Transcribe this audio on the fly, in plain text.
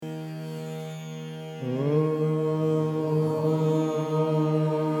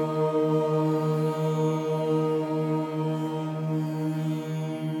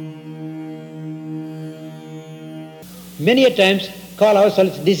Many a times call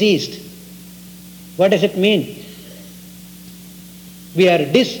ourselves diseased. What does it mean? We are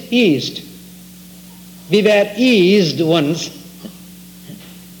diseased. We were eased once.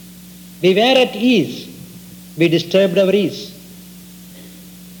 We were at ease. We disturbed our ease.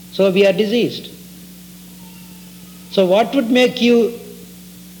 So we are diseased. So what would make you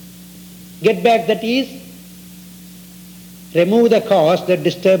get back that ease? Remove the cause that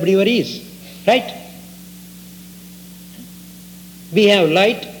disturbed your ease. Right? We have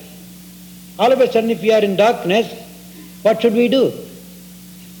light. All of a sudden, if we are in darkness, what should we do?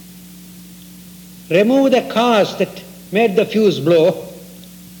 Remove the cause that made the fuse blow.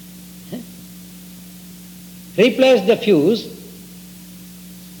 Replace the fuse.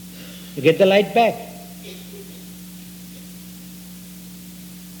 You get the light back.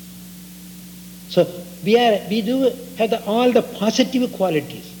 So we do have all the positive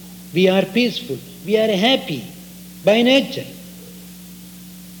qualities. We are peaceful. We are happy by nature.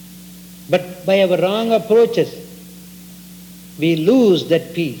 But by our wrong approaches, we lose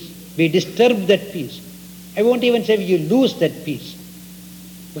that peace. We disturb that peace. I won't even say you lose that peace,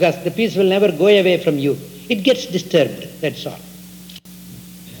 because the peace will never go away from you. It gets disturbed, that's all.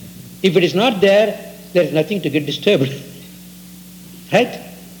 If it is not there, there is nothing to get disturbed. Right?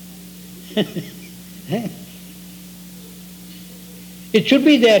 It should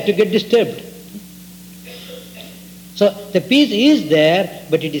be there to get disturbed. So the peace is there,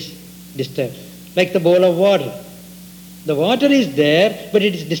 but it is disturbed. Like the bowl of water. The water is there, but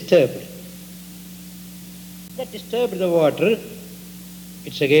it is disturbed. That disturbed the water,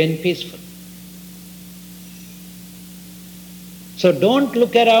 it's again peaceful. So don't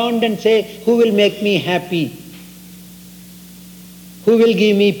look around and say, who will make me happy? Who will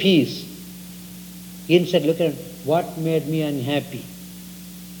give me peace? Instead, look at what made me unhappy?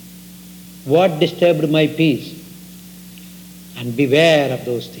 What disturbed my peace? And beware of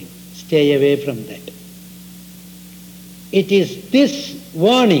those things. Stay away from that. It is this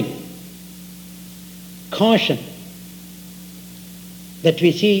warning, caution, that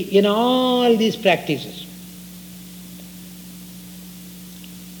we see in all these practices.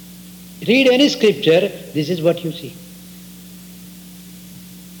 Read any scripture, this is what you see.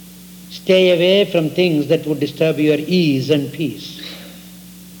 Stay away from things that would disturb your ease and peace.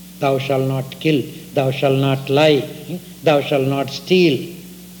 Thou shalt not kill, thou shalt not lie, thou shalt not steal.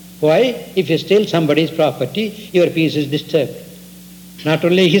 Why? If you steal somebody's property, your peace is disturbed. Not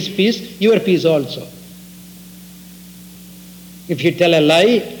only his peace, your peace also. If you tell a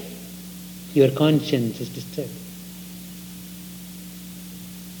lie, your conscience is disturbed.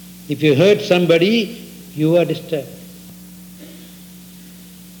 If you hurt somebody, you are disturbed.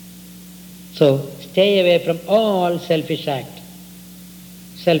 So stay away from all selfish act,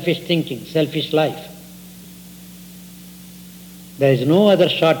 selfish thinking, selfish life. There is no other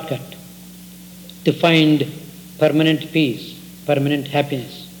shortcut to find permanent peace, permanent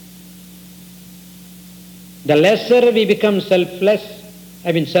happiness. The lesser we become selfish,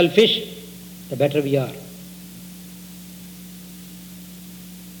 the better we are.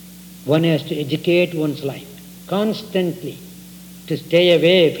 One has to educate one's life constantly to stay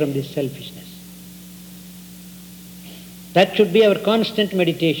away from this selfishness. That should be our constant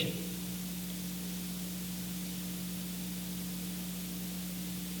meditation.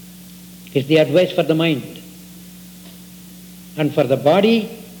 It's the advice for the mind. And for the body,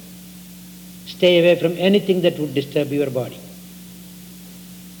 stay away from anything that would disturb your body.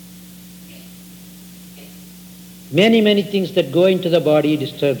 Many, many things that go into the body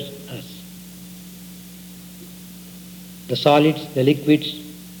disturbs us. The solids, the liquids,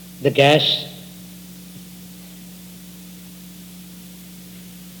 the gas.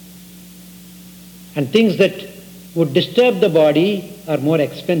 And things that would disturb the body are more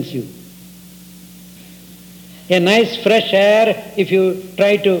expensive. A nice fresh air, if you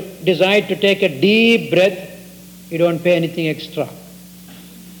decide to take a deep breath, you don't pay anything extra.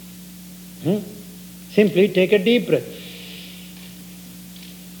 Simply take a deep breath.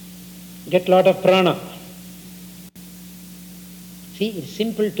 Get a lot of prana. See, it's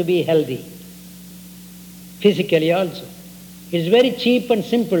simple to be healthy. Physically also. It's very cheap and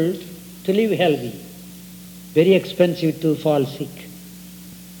simple to live healthy. Very expensive to fall sick.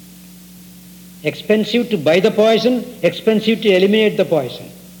 Expensive to buy the poison, expensive to eliminate the poison.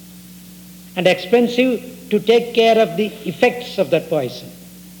 And expensive to take care of the effects of that poison.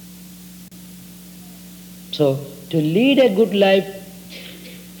 So, to lead a good life,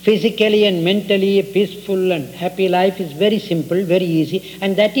 physically and mentally a peaceful and happy life is very simple, very easy,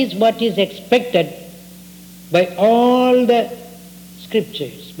 and that is what is expected by all the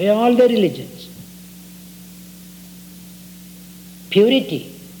scriptures, by all the religions.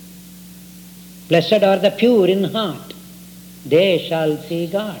 Purity. Blessed are the pure in heart, they shall see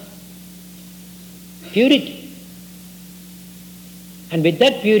God. Purity. And with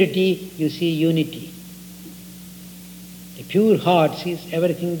that purity, you see unity. A pure heart sees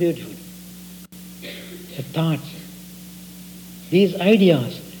everything beautiful. The thoughts, these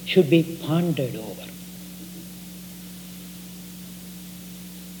ideas should be pondered over.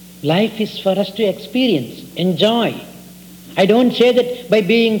 Life is for us to experience, enjoy. I don't say that by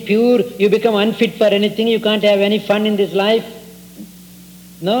being pure you become unfit for anything, you can't have any fun in this life.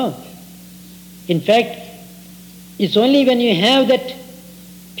 No. In fact, it's only when you have that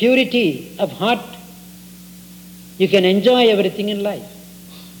purity of heart you can enjoy everything in life.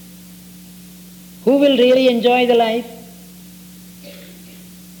 Who will really enjoy the life?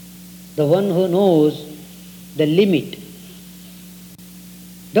 The one who knows the limit.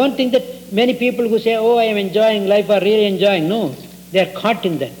 Don't think that many people who say, oh, I am enjoying life are really enjoying. No, they are caught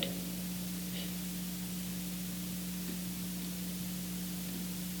in that.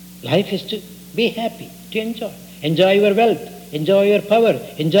 Life is to be happy, to enjoy. Enjoy your wealth, enjoy your power,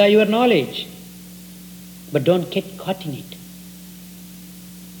 enjoy your knowledge. But don't get caught in it.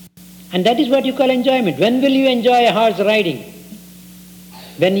 And that is what you call enjoyment. When will you enjoy a horse riding?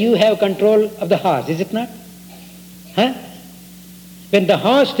 When you have control of the horse, is it not? Huh? When the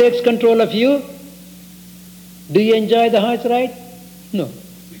horse takes control of you, do you enjoy the horse ride? No.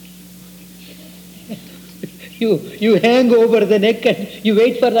 You hang over the neck and you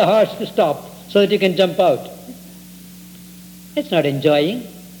wait for the horse to stop so that you can jump out. It's not enjoying.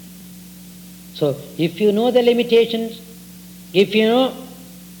 So if you know the limitations, if you know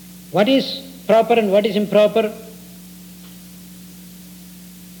what is proper and what is improper,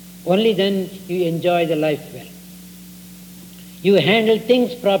 only then you enjoy the life well. You handle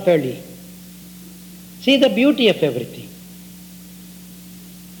things properly. See the beauty of everything.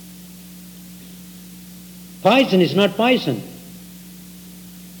 Poison is not poison.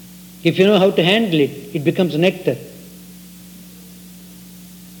 If you know how to handle it, it becomes nectar.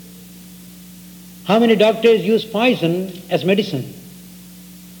 How many doctors use poison as medicine?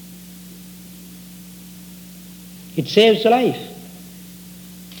 It saves life.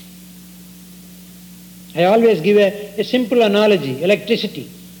 I always give a simple analogy,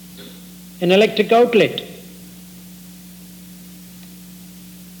 electricity, an electric outlet.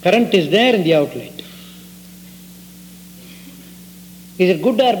 Current is there in the outlet. Is it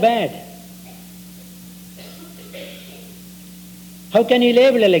good or bad? How can you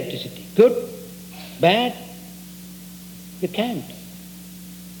label electricity? Good? Bad? You can't.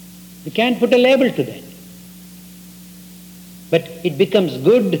 You can't put a label to that. But it becomes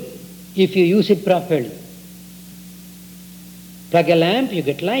good if you use it properly. Plug a lamp, you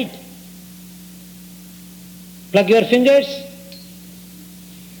get light. Plug your fingers,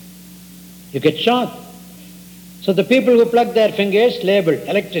 you get shock. So the people who plug their fingers label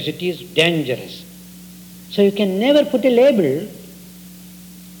electricity is dangerous. So you can never put a label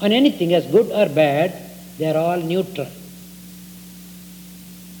on anything as good or bad. They are all neutral.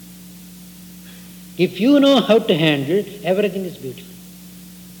 If you know how to handle, everything is beautiful.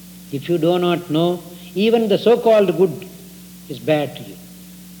 If you do not know, even the so-called good is bad to you.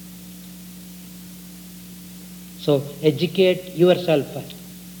 So educate yourself first.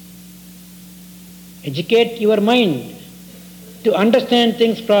 Educate your mind to understand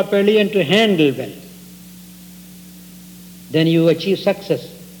things properly and to handle well. Then you achieve success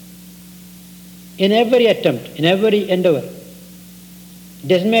in every attempt, in every endeavor. It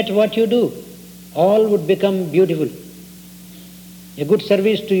doesn't matter what you do, all would become beautiful. A good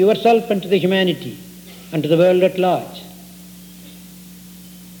service to yourself and to the humanity and to the world at large.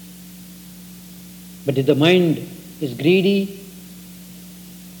 But if the mind is greedy,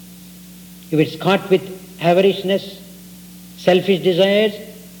 if it's caught with avariciousness, selfish desires,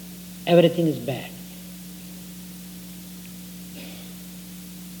 everything is bad.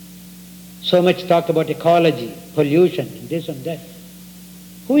 So much talk about ecology, pollution, this and that.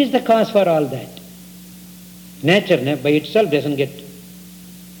 Who is the cause for all that? Nature by itself doesn't get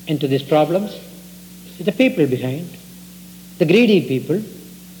into these problems. It's the people behind, the greedy people.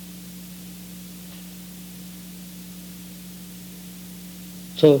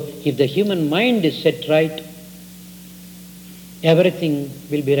 So if the human mind is set right, everything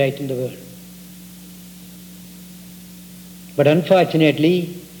will be right in the world. But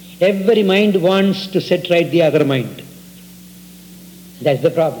unfortunately, every mind wants to set right the other mind. That's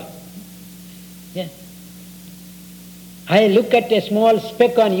the problem. Yeah. I look at a small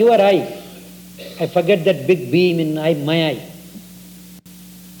speck on your eye. I forget that big beam in my eye.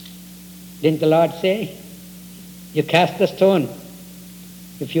 Didn't the Lord say, you cast the stone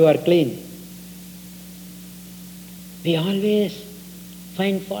if you are clean? We always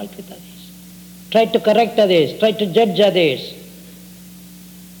find fault with others. Try to correct others, try to judge others,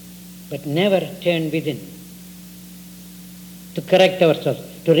 but never turn within to correct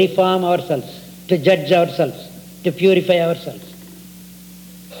ourselves, to reform ourselves, to judge ourselves, to purify ourselves.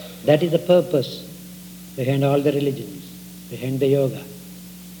 That is the purpose behind all the religions, behind the yoga.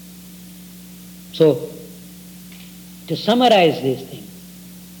 So, to summarize these things,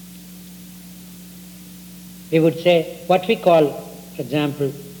 we would say what we call, for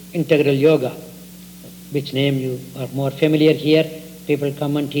example, integral yoga, which name you are more familiar here. People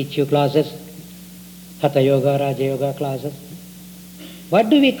come and teach you classes, Hatha Yoga, Raja Yoga classes. What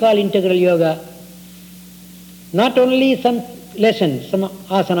do we call integral yoga? Not only some lessons, some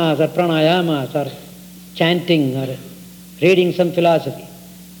asanas or pranayamas or chanting or reading some philosophy.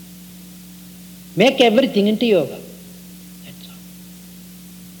 Make everything into yoga. That's all.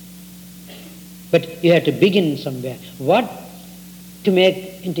 But you have to begin somewhere. What to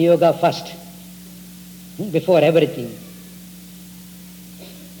make into yoga first? Before everything.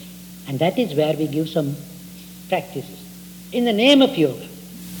 And that is where we give some practices. In the name of yoga,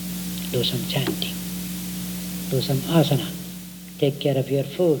 do some chanting, do some asana, take care of your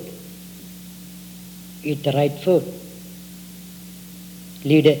food, eat the right food,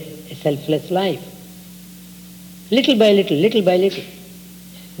 lead a selfless life. Little by little, little by little.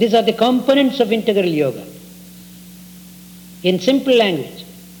 These are the components of integral yoga. In simple language,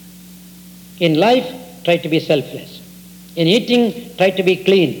 in life, try to be selfless. In eating, try to be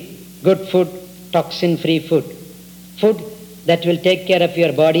clean, good food, toxin-free food. Food that will take care of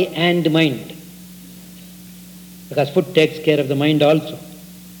your body and mind. Because food takes care of the mind also.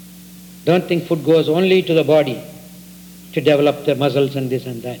 Don't think food goes only to the body to develop the muscles and this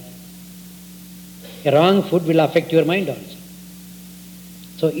and that. A wrong food will affect your mind also.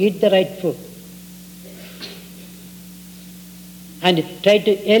 So eat the right food. And try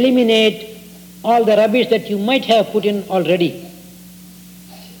to eliminate all the rubbish that you might have put in already.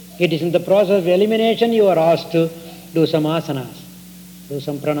 It is in the process of elimination you are asked to do some asanas, do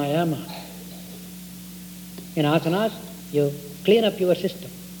some pranayama. In asanas, you clean up your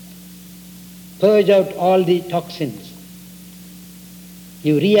system. Purge out all the toxins.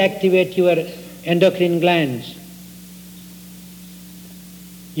 You reactivate your endocrine glands.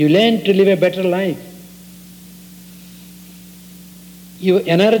 You learn to live a better life. You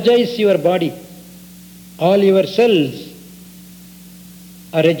energize your body. All your cells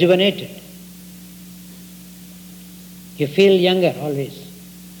are rejuvenated. You feel younger always.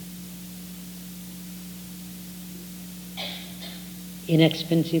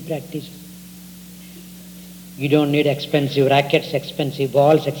 Inexpensive practice. You don't need expensive rackets, expensive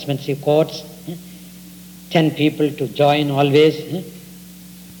balls, expensive courts. 10 people to join always.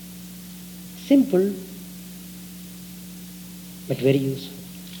 Simple, but very useful.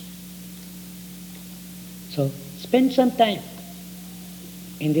 So spend some time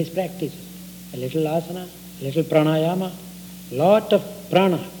in this practice. A little asana, a little pranayama, lot of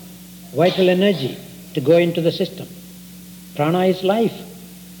prana, vital energy to go into the system. Prana is life.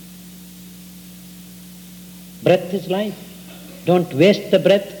 Breath is life. Don't waste the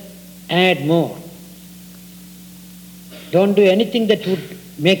breath, add more. Don't do anything that would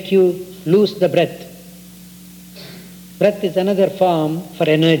make you lose the breath. Breath is another form for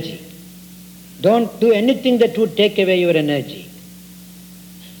energy. Don't do anything that would take away your energy.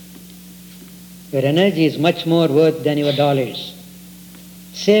 Your energy is much more worth than your dollars.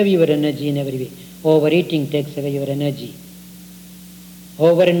 Save your energy in every way. Overeating takes away your energy.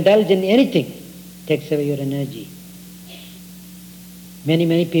 Overindulge in anything takes away your energy.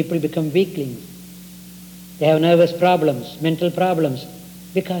 Many people become weaklings. They have nervous problems, mental problems,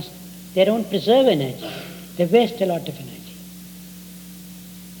 because they don't preserve energy. They waste a lot of energy.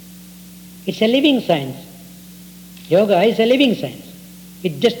 It's a living science. Yoga is a living science.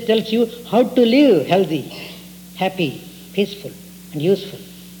 It just tells you how to live healthy, happy, peaceful, and useful.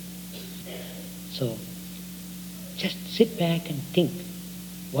 So, just sit back and think,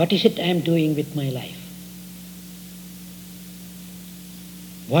 what is it I am doing with my life?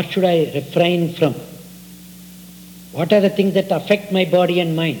 What should I refrain from? What are the things that affect my body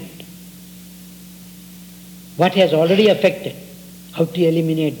and mind? What has already affected? How to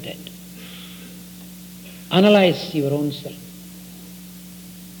eliminate that? Analyze your own self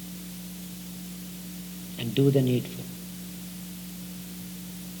and do the needful.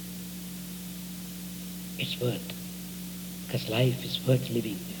 its worth. Because life is worth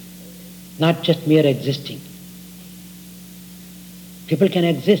living, not just mere existing. People can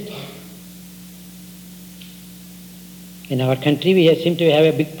exist. In our country, we seem to have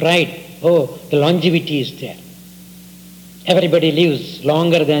a big pride. Oh, the longevity is there. Everybody lives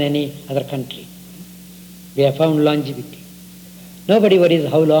longer than any other country. We have found longevity. Nobody worries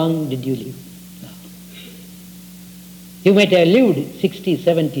how long did you live. No. You might have lived 60,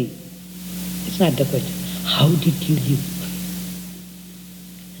 70. It's not the question. How did you live?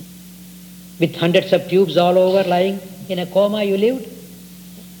 With hundreds of tubes all over lying in a coma you lived?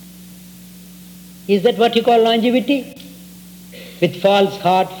 Is that what you call longevity? With false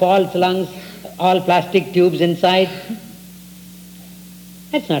heart, false lungs, all plastic tubes inside?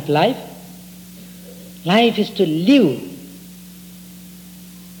 That's not life. Life is to live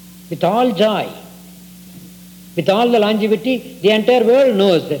with all joy, with all the longevity. The entire world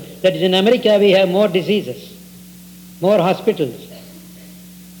knows that in America we have more diseases, more hospitals,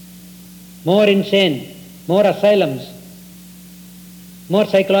 more insane, more asylums, more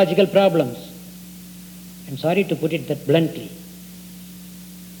psychological problems. I'm sorry to put it that bluntly.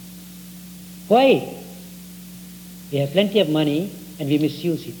 Why? We have plenty of money and we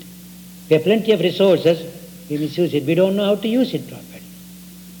misuse it. We have plenty of resources, we misuse it. We don't know how to use it properly.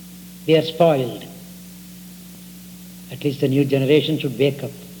 We are spoiled. At least the new generation should wake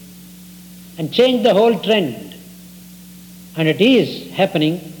up and change the whole trend. And it is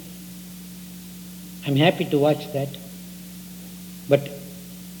happening. I'm happy to watch that. But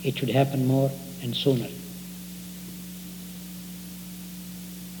it should happen more and sooner.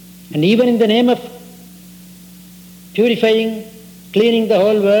 And even in the name of purifying, cleaning the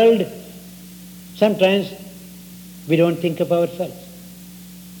whole world, sometimes we don't think of ourselves.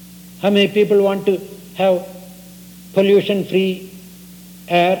 How many people want to have pollution-free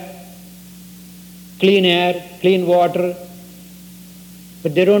air, clean water,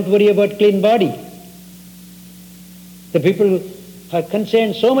 but they don't worry about clean body? The people who are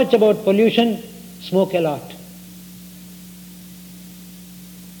concerned so much about pollution smoke a lot.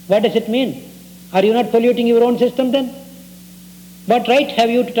 What does it mean? Are you not polluting your own system then? What right have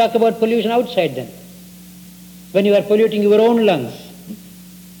you to talk about pollution outside then, when you are polluting your own lungs?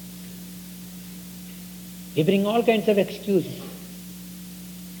 We bring all kinds of excuses.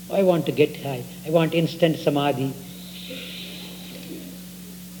 I want to get high. I want instant samadhi.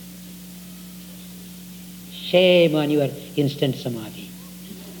 Shame on your instant samadhi.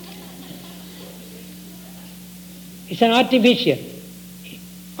 It's an artificial.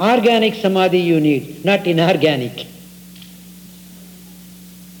 Organic samadhi you need, not inorganic.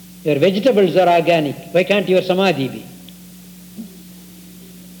 Your vegetables are organic. Why can't your samadhi be?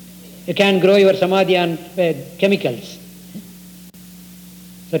 You can't grow your samadhi on chemicals.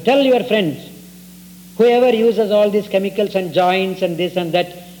 So tell your friends, whoever uses all these chemicals and joints and this and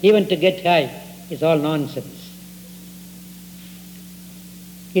that, even to get high, is all nonsense.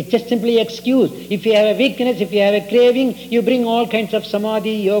 It's just simply excuse. If you have a weakness, if you have a craving, you bring all kinds of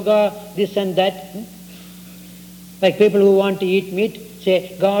samadhi, yoga, this and that. Like people who want to eat meat,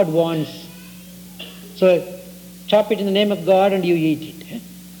 say, God wants. So chop it in the name of God and you eat it.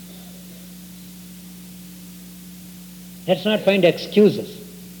 Let's not find excuses.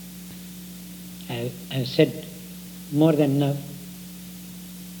 I've said more than enough.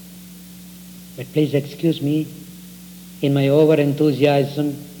 But please excuse me. In my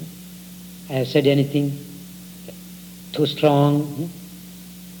over-enthusiasm, I have said anything too strong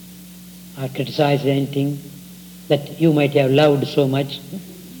or criticized anything that you might have loved so much.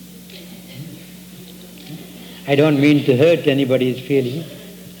 I don't mean to hurt anybody's feeling,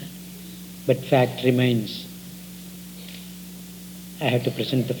 but fact remains. I have to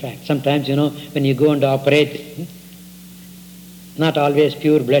present the fact. Sometimes, when you go and operate, not always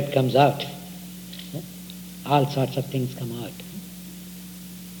pure blood comes out. All sorts of things come out.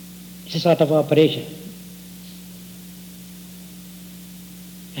 It's a sort of operation.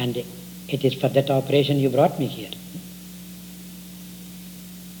 And it is for that operation you brought me here.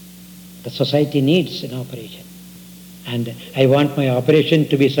 The society needs an operation. And I want my operation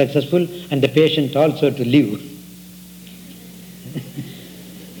to be successful and the patient also to live.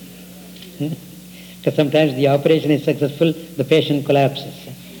 Because sometimes the operation is successful, the patient collapses.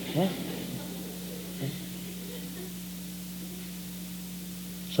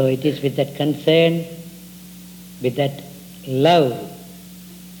 So it is with that concern, with that love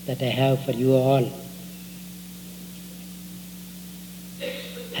that I have for you all.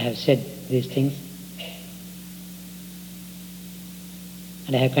 I have said these things.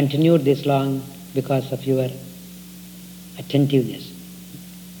 And I have continued this long because of your attentiveness.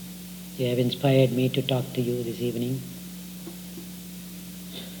 You have inspired me to talk to you this evening.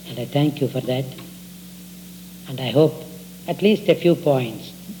 And I thank you for that. And I hope at least a few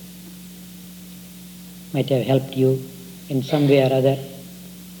points might have helped you in some way or other,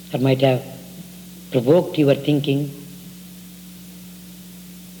 or might have provoked your thinking.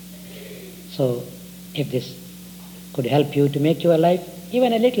 So if this could help you to make your life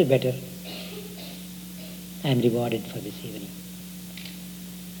even a little better, I am rewarded for this evening.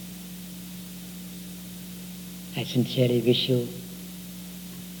 I sincerely wish you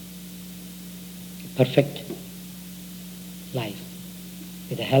a perfect life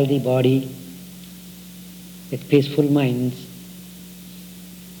with a healthy body, with peaceful minds,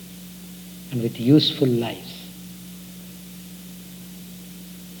 and with useful lives.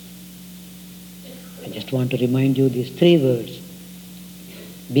 I just want to remind you these 3 words.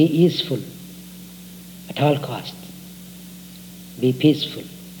 Be easeful at all costs. Be peaceful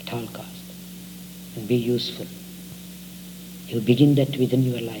at all costs. And be useful. You begin that within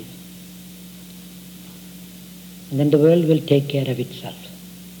your life. And then the world will take care of itself.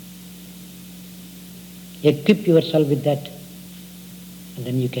 Equip yourself with that, and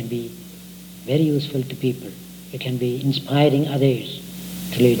then you can be very useful to people. You can be inspiring others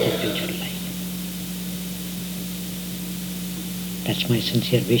to lead that beautiful life. That's my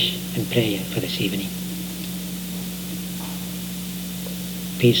sincere wish and prayer for this evening.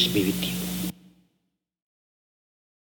 Peace be with you.